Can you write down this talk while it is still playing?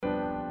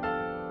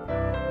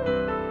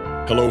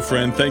Hello,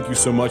 friend. Thank you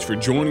so much for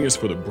joining us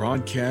for the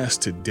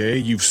broadcast today.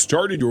 You've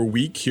started your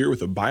week here with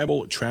the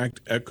Bible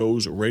Tract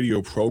Echoes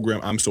radio program.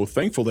 I'm so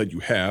thankful that you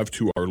have.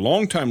 To our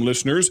longtime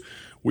listeners,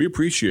 we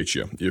appreciate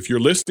you. If you're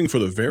listening for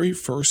the very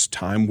first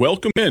time,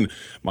 welcome in.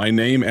 My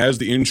name, as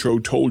the intro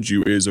told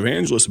you, is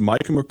Evangelist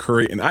Micah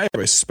McCurry, and I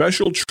have a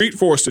special treat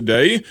for us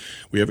today.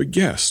 We have a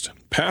guest.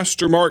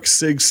 Pastor Mark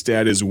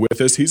Sigstad is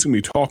with us. He's going to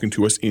be talking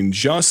to us in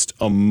just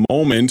a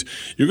moment.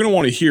 You're going to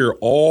want to hear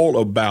all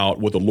about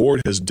what the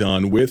Lord has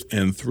done with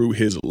and through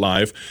his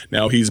life.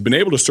 Now, he's been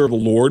able to serve the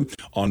Lord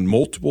on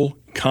multiple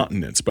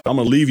continents, but I'm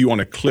going to leave you on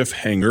a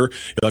cliffhanger.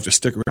 You'll have to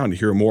stick around to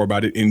hear more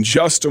about it in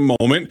just a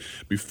moment.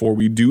 Before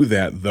we do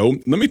that, though,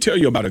 let me tell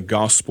you about a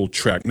gospel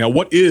tract. Now,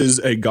 what is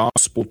a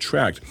gospel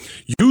tract?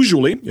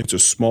 Usually, it's a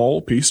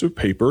small piece of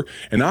paper,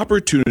 an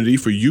opportunity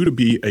for you to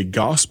be a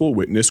gospel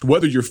witness,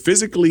 whether you're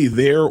physically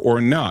there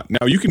or not.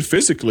 Now, you can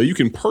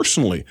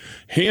personally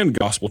hand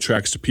gospel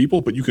tracts to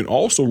people, but you can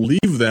also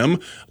leave them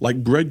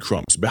like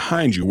breadcrumbs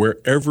behind you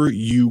wherever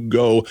you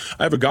go.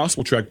 I have a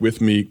gospel tract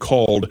with me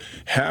called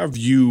Have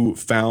You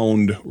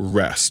Found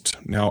Rest?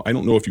 Now, I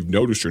don't know if you've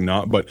noticed or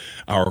not, but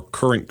our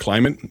current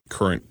climate,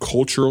 current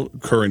culture,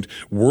 current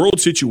world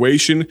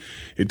situation,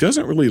 it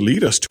doesn't really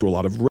lead us to a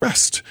lot of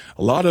rest,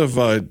 a lot of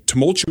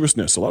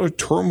tumultuousness, a lot of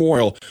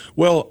turmoil.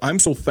 Well, I'm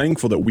so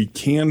thankful that we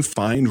can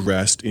find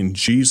rest in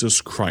Jesus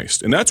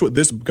Christ. And that's what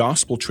this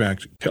gospel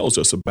tract tells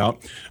us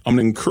about. I'm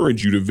going to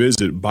encourage you to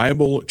visit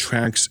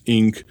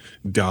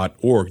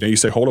BibleTractsInc.org. Now you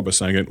say, hold up a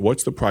second,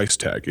 what's the price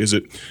tag? Is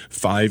it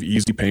 5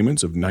 easy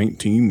payments of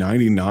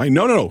 $19.99?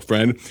 No, friend.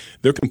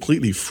 They're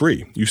completely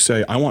free. You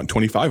say, I want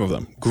 25 of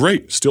them.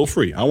 Great, still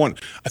free. I want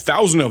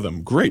 1,000 of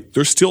them. Great,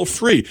 they're still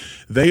free.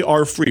 They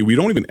are free. We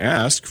don't even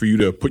ask for you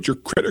to put your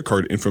credit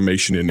card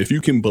information in. If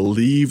you can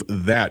believe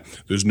that,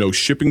 there's no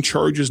shipping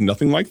charges,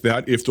 nothing like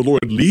that. If the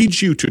Lord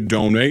leads you to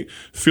donate,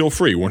 feel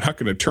free. We're not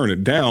going to turn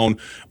it down.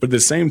 But at the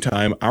same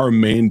time, our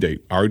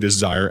mandate, our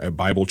desire at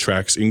Bible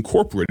Tracts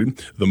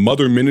Incorporated, the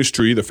mother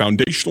ministry, the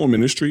foundational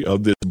ministry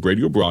of this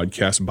radio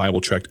broadcast,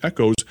 Bible Tract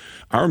Echoes,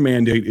 our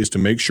mandate is to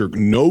make sure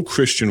no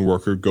Christian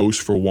worker goes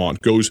for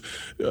want, goes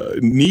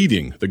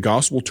needing the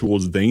gospel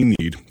tools they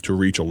need to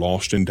reach a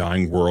lost and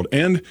dying world.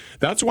 And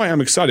that's why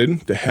I'm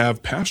excited to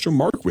have Pastor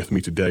Mark with me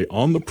today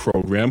on the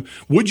program.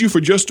 Would you, for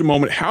just a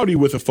moment, howdy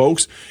with the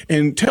folks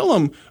and tell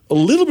them a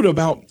little bit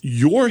about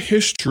your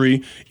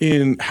history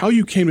in how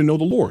you came to know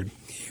the Lord?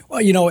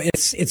 Well, you know,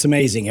 it's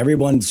amazing.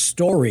 Everyone's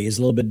story is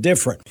a little bit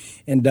different.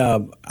 And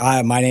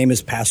my name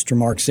is Pastor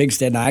Mark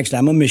Sigstad, and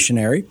I'm a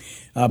missionary.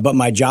 But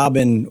my job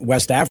in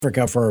West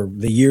Africa for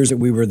the years that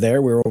we were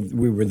there,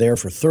 we were there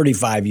for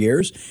 35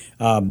 years.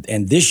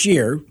 And this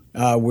year,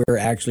 we're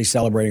actually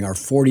celebrating our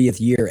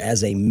 40th year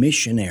as a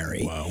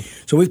missionary. Wow.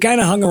 So we've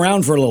kind of hung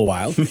around for a little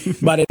while,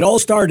 but it all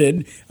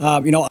started,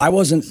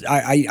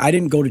 I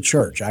didn't go to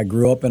church. I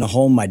grew up in a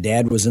home. My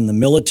dad was in the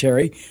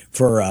military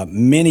for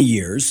many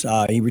years.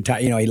 He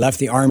retired, he left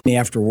the Army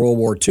after World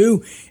War II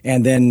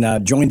and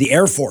then joined the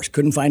Air Force.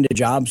 Couldn't find a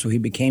job, so he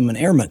became an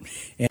airman.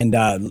 And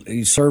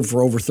he served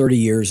for over 30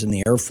 years in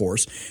the Air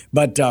Force.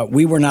 But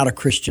we were not a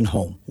Christian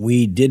home.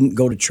 We didn't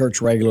go to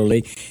church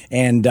regularly.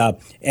 And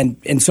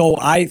so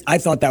I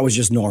thought that was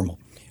just normal.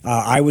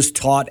 I was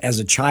taught as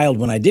a child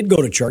when I did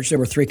go to church, there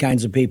were three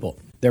kinds of people.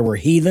 There were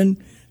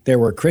heathen, there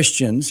were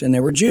Christians, and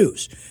there were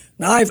Jews.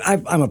 Now,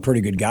 I'm a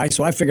pretty good guy,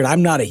 so I figured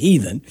I'm not a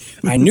heathen.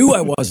 I knew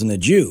I wasn't a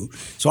Jew,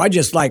 so I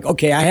just I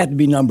had to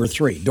be number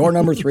three. Door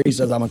number 3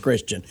 says I'm a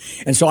Christian.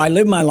 And so I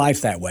lived my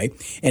life that way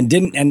and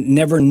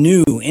never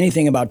knew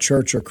anything about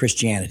church or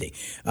Christianity.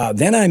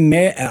 Then I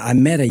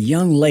met a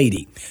young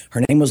lady. Her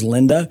name was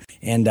Linda,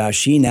 and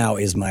she now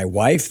is my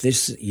wife.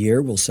 This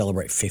year we'll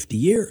celebrate 50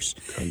 years.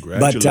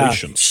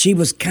 Congratulations. But she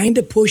was kind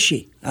of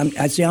pushy.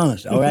 I'd be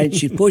honest, all right?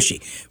 She's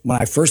pushy.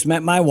 When I first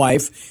met my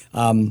wife,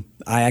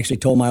 I actually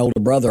told my older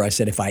brother, I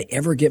said, if I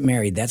ever get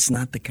married, that's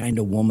not the kind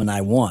of woman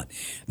I want.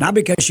 Not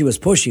because she was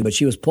pushy, but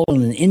she was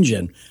pulling an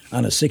engine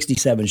on a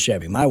 67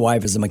 Chevy. My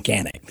wife is a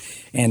mechanic,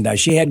 and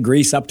she had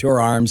grease up to her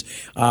arms,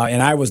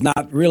 and I was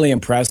not really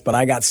impressed, but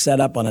I got set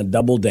up on a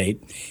double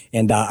date,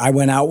 and I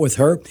went out with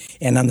her,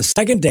 and on the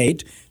second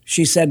date,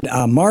 she said,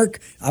 Mark,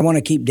 I want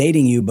to keep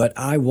dating you, but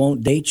I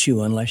won't date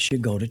you unless you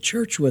go to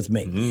church with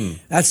me. Mm.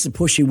 That's the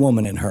pushy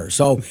woman in her.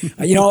 So,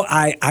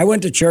 I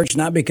went to church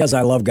not because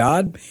I love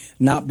God,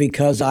 not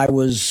because I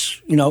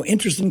was,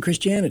 interested in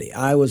Christianity.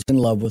 I was in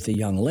love with a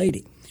young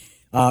lady.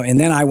 And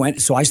then I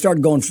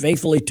started going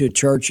faithfully to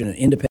church, in an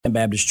independent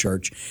Baptist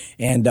church.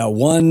 And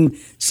one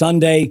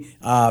Sunday,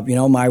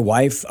 my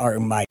wife, or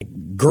my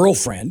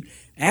girlfriend,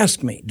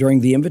 asked me during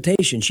the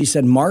invitation, she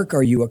said, Mark,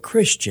 are you a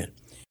Christian?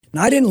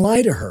 Now, I didn't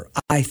lie to her.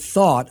 I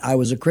thought I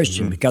was a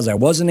Christian because I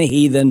wasn't a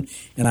heathen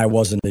and I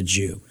wasn't a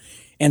Jew.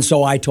 And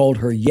so I told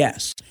her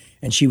yes,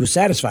 and she was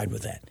satisfied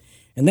with that.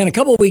 And then a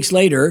couple of weeks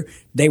later,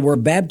 they were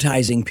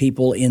baptizing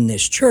people in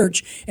this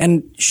church,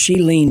 and she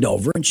leaned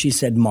over and she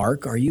said,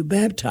 Mark, are you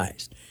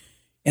baptized?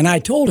 And I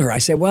told her, I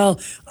said, well,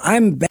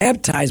 I'm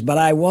baptized, but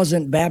I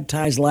wasn't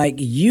baptized like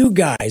you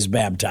guys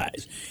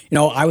baptized.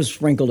 I was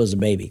sprinkled as a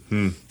baby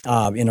in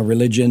a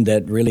religion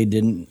that really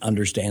didn't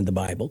understand the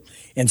Bible.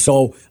 And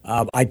so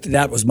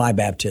that was my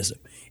baptism.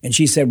 And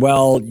she said,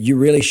 well, you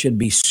really should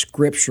be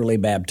scripturally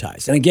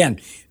baptized. And again,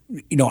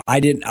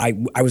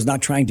 I was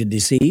not trying to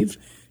deceive,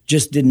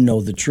 just didn't know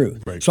the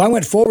truth. Right. So I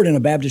went forward in a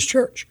Baptist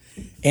church,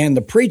 and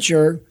the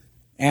preacher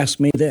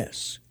asked me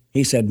this.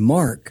 He said,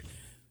 Mark,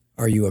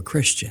 are you a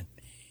Christian?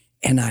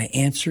 And I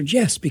answered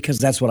yes, because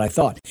that's what I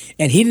thought.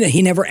 And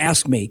he never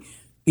asked me,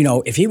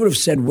 if he would have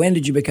said, when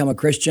did you become a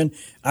Christian?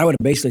 I would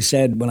have basically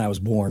said when I was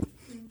born,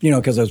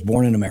 because I was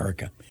born in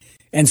America.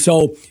 And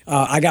so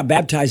I got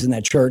baptized in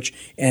that church,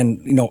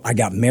 and, I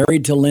got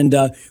married to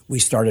Linda. We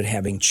started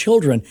having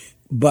children,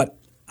 but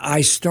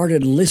I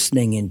started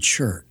listening in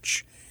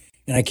church.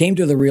 And I came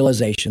to the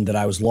realization that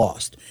I was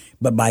lost.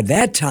 But by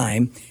that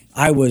time,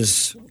 I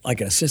was like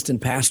an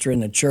assistant pastor in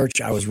the church.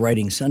 I was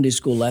writing Sunday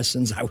school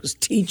lessons. I was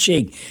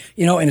teaching,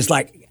 and it's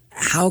like,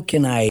 how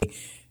can I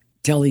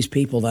tell these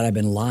people that I've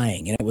been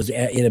lying? And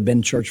it had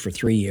been church for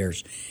 3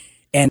 years.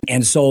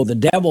 And so the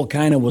devil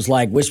kind of was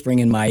like whispering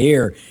in my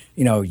ear,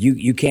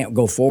 you can't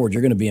go forward.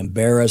 You're going to be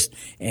embarrassed,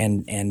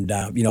 and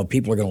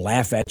people are going to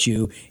laugh at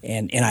you.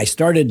 And I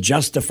started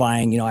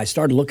justifying, I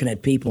started looking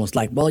at people, and it's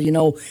like,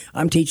 well,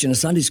 I'm teaching a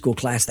Sunday school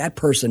class. That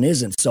person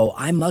isn't, so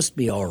I must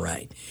be all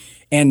right.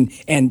 And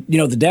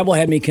the devil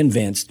had me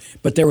convinced,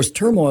 but there was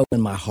turmoil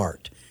in my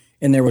heart.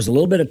 And there was a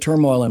little bit of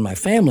turmoil in my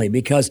family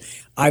because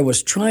I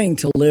was trying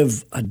to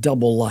live a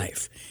double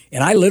life.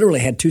 And I literally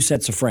had two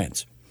sets of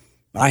friends.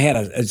 I had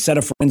a set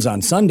of friends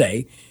on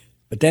Sunday,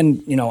 but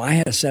then, I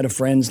had a set of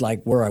friends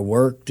like where I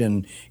worked,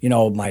 and,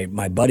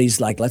 my buddies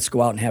like, let's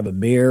go out and have a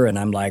beer. And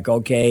I'm like,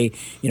 okay,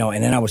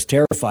 and then I was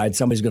terrified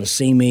somebody's going to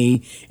see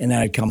me, and then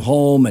I'd come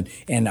home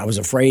and I was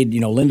afraid,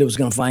 Linda was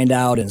going to find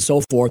out and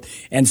so forth.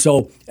 And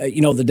so,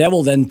 the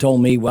devil then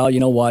told me, well, you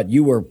know what,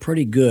 you were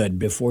pretty good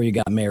before you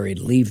got married.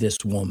 Leave this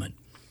woman.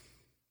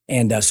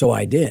 And so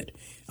I did.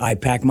 I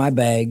packed my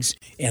bags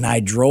and I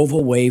drove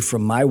away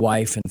from my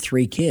wife and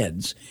 3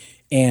 kids.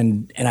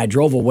 And I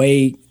drove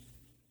away,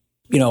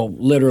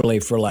 literally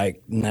for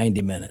like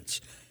 90 minutes.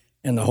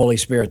 And the Holy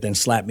Spirit then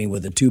slapped me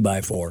with a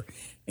 2x4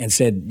 and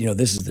said,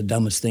 this is the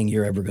dumbest thing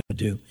you're ever going to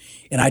do.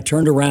 And I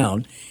turned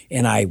around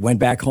and I went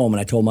back home and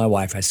I told my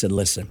wife, I said,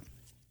 listen,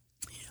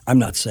 I'm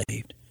not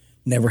saved.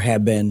 Never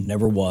have been,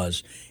 never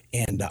was.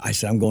 And I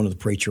said, I'm going to the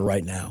preacher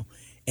right now.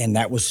 And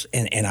that was,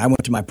 and I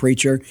went to my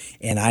preacher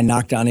and I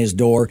knocked on his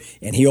door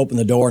and he opened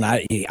the door, and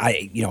I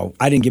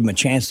didn't give him a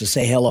chance to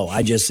say hello.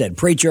 I just said,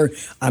 preacher,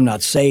 I'm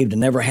not saved and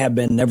never have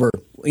been, never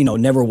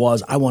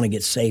was. I want to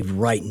get saved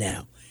right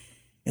now.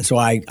 And so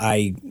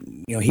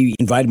he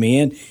invited me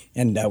in,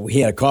 and he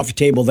had a coffee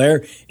table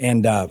there,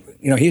 and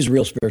he's a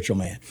real spiritual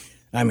man.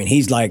 I mean,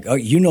 he's like, oh,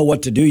 you know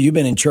what to do. You've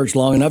been in church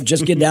long enough.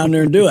 Just get down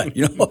there and do it,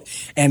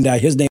 And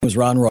his name was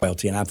Ron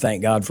Royalty, and I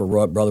thank God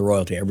for Brother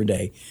Royalty every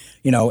day,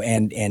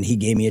 and he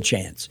gave me a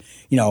chance.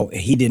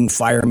 He didn't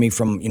fire me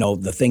from,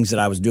 the things that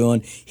I was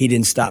doing. He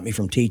didn't stop me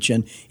from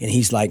teaching. And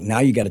he's like, now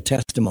you got a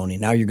testimony.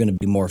 Now you're going to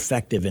be more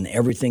effective in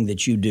everything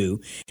that you do.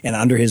 And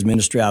under his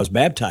ministry, I was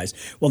baptized.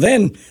 Well,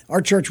 then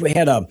our church, we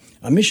had a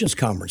missions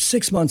conference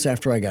 6 months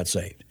after I got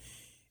saved.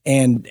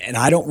 And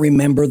I don't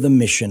remember the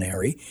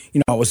missionary.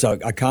 It was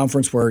a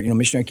conference where,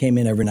 missionary came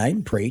in every night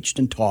and preached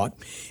and taught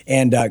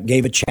and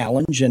gave a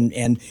challenge.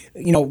 And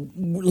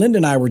Linda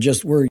and I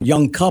we're a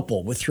young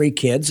couple with 3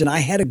 kids, and I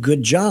had a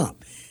good job.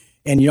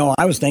 And,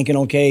 I was thinking,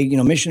 okay,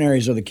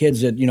 missionaries are the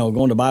kids that,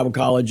 going to Bible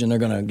college and they're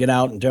going to get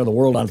out and tear the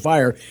world on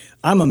fire.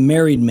 I'm a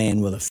married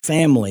man with a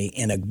family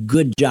and a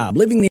good job,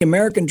 living the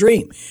American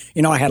dream.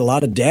 I had a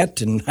lot of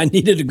debt and I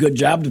needed a good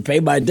job to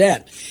pay my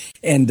debt.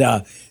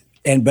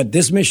 But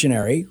this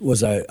missionary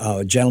was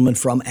a gentleman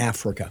from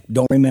Africa.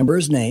 Don't remember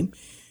his name,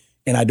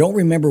 and I don't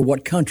remember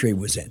what country he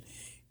was in.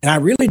 And I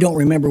really don't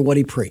remember what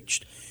he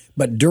preached.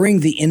 But during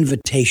the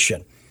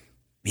invitation,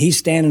 he's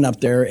standing up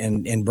there,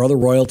 and Brother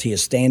Royalty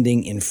is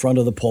standing in front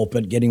of the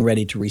pulpit, getting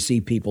ready to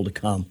receive people to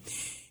come.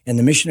 And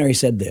the missionary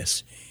said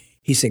this.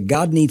 He said,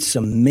 God needs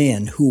some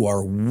men who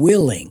are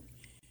willing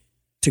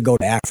to go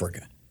to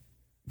Africa.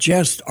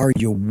 Just are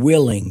you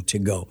willing to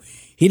go?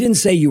 He didn't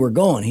say you were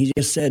going. He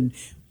just said,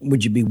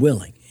 would you be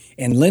willing?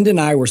 And Linda and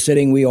I were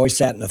sitting, we always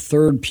sat in the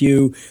third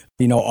pew,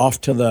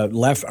 off to the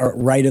left or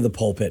right of the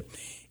pulpit.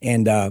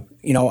 And, I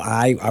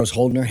was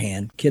holding her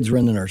hand. Kids were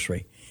in the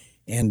nursery.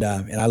 And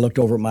I looked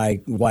over at my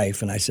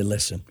wife and I said,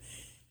 listen,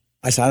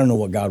 I don't know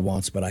what God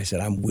wants, but I said,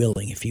 I'm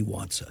willing if he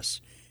wants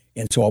us.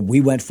 And so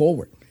we went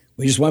forward.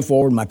 We just went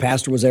forward. My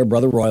pastor was there,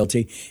 Brother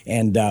Royalty.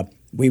 And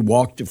we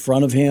walked in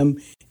front of him.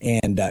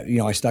 And,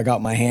 I stuck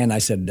out my hand. I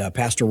said,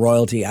 Pastor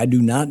Royalty, I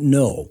do not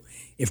know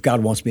if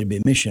God wants me to be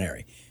a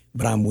missionary,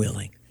 but I'm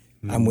willing.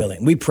 I'm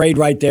willing. We prayed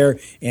right there,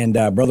 and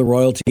Brother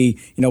Royalty,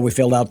 we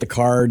filled out the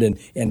card,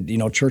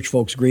 and church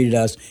folks greeted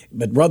us.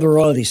 But Brother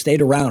Royalty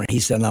stayed around, and he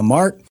said, now,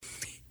 Mark,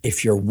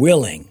 if you're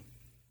willing,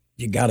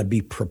 you got to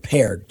be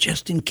prepared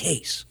just in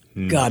case.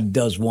 God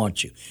does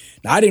want you.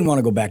 Now, I didn't want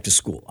to go back to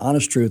school.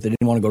 Honest truth, I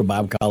didn't want to go to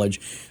Bible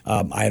college.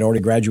 I had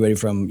already graduated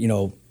from,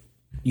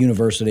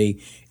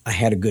 university. I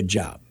had a good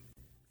job.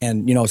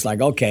 And, it's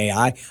like, okay,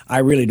 I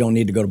really don't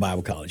need to go to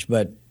Bible college.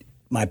 But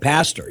my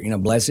pastor,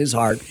 bless his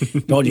heart,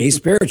 told you he's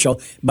spiritual,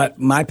 but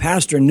my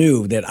pastor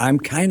knew that I'm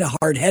kind of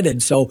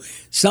hard-headed, so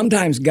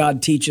sometimes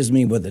God teaches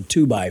me with a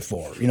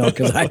 2x4,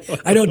 because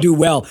I don't do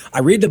well. I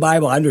read the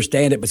Bible, I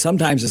understand it, but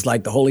sometimes it's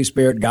like the Holy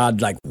Spirit,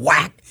 God, like,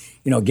 whack,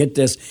 get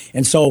this.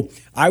 And so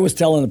I was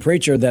telling the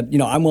preacher that,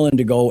 I'm willing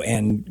to go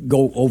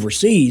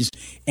overseas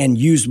and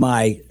use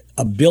my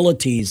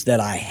abilities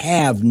that I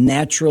have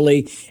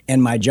naturally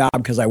in my job,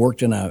 because I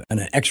worked in an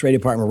X-ray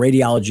department,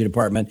 radiology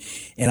department,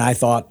 and I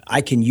thought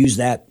I can use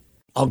that.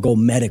 I'll go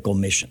medical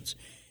missions.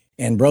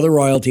 And Brother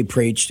Royalty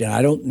preached, and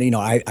I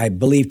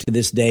believe to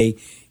this day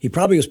he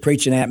probably was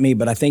preaching at me,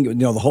 but I think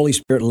the Holy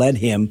Spirit led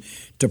him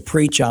to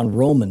preach on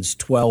Romans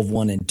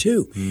 12:1 and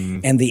 2.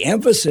 And the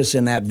emphasis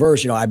in that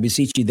verse, I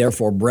beseech you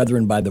therefore,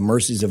 brethren, by the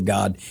mercies of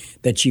God,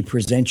 that ye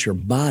present your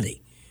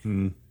body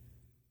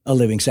a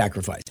living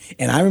sacrifice.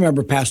 And I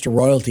remember Pastor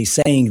Royalty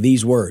saying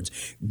these words: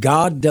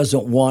 God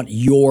doesn't want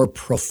your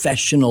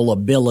professional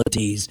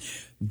abilities.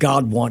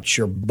 God wants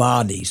your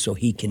body so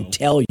he can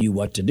tell you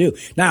what to do.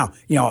 Now,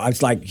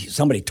 it's like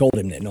somebody told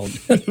him that.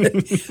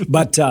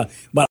 But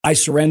I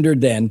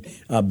surrendered then.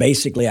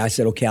 Basically, I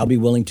said, okay, I'll be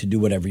willing to do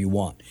whatever you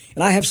want.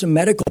 And I have some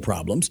medical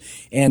problems.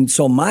 And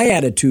so my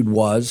attitude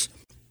was,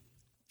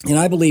 and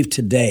I believe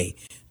today,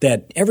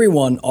 that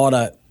everyone ought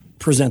to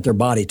present their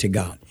body to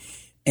God.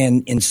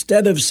 And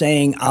instead of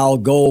saying, I'll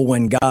go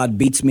when God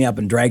beats me up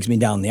and drags me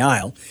down the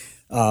aisle,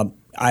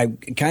 I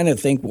kind of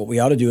think what we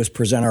ought to do is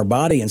present our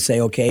body and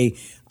say, okay,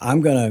 I'm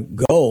going to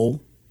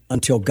go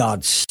until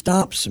God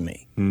stops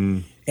me.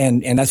 And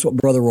that's what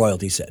Brother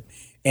Royalty said.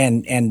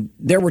 And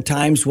there were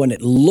times when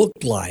it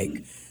looked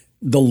like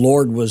the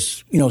Lord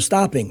was,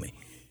 stopping me.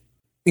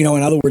 In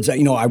other words,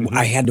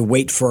 I had to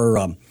wait for,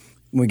 when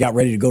we got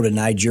ready to go to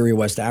Nigeria,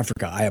 West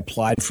Africa, I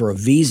applied for a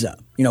visa.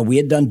 We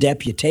had done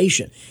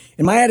deputation.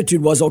 And my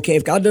attitude was, okay,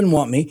 if God doesn't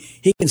want me,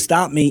 he can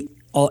stop me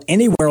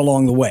anywhere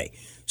along the way.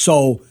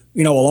 So,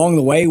 along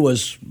the way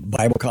was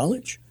Bible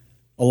college.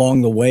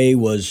 Along the way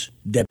was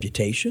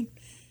deputation.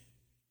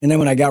 And then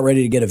when I got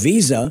ready to get a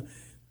visa,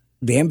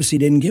 the embassy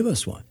didn't give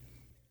us one.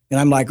 And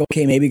I'm like,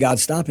 okay, maybe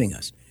God's stopping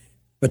us.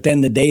 But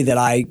then the day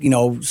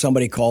that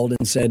somebody called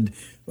and said,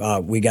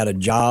 we got a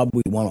job,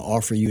 we want to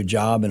offer you a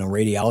job in a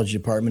radiology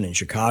department in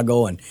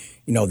Chicago. And,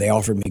 they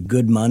offered me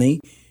good money.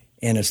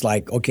 And it's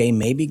like, okay,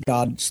 maybe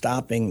God's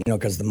stopping,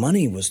 because the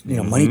money was,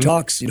 money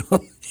talks,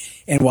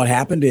 And what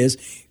happened is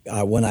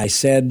when I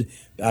said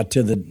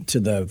to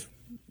the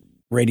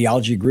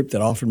radiology group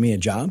that offered me a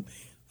job,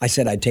 I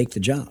said I'd take the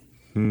job,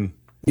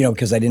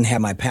 because I didn't have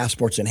my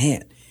passports in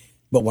hand.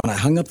 But when I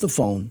hung up the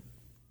phone,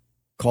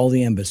 called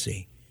the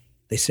embassy,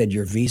 they said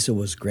your visa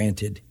was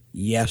granted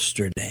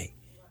yesterday.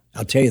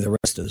 I'll tell you the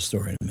rest of the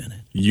story in a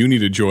minute. You need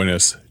to join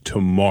us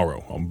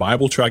tomorrow on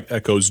Bible Tract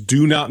Echoes.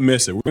 Do not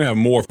miss it. We're going to have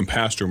more from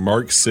Pastor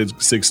Mark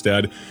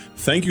Sigstad.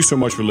 Thank you so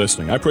much for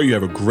listening. I pray you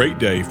have a great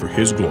day for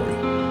his glory.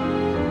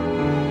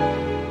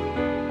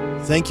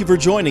 Thank you for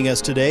joining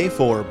us today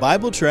for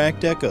Bible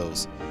Tract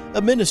Echoes,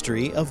 a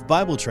ministry of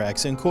Bible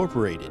Tracts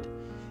Incorporated.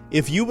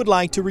 If you would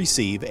like to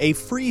receive a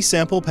free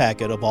sample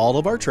packet of all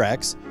of our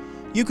tracts,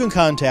 you can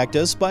contact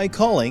us by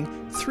calling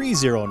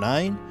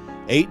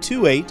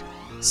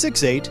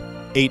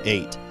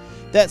 309-828-6888.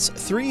 That's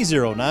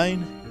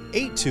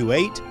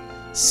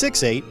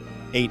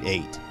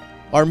 309-828-6888.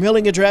 Our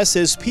mailing address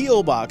is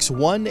P.O. Box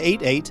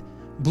 188,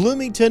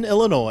 Bloomington,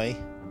 Illinois,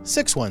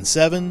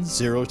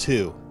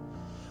 61702.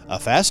 A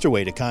faster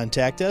way to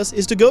contact us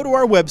is to go to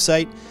our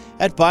website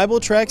at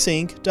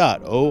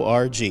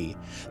BibleTractsInc.org.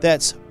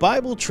 That's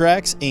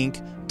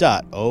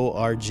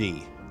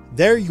BibleTractsInc.org.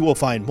 There you will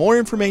find more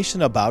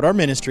information about our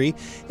ministry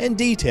and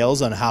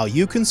details on how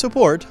you can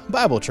support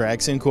Bible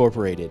Tracts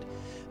Incorporated.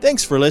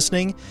 Thanks for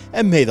listening,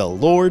 and may the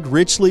Lord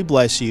richly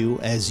bless you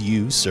as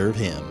you serve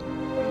Him.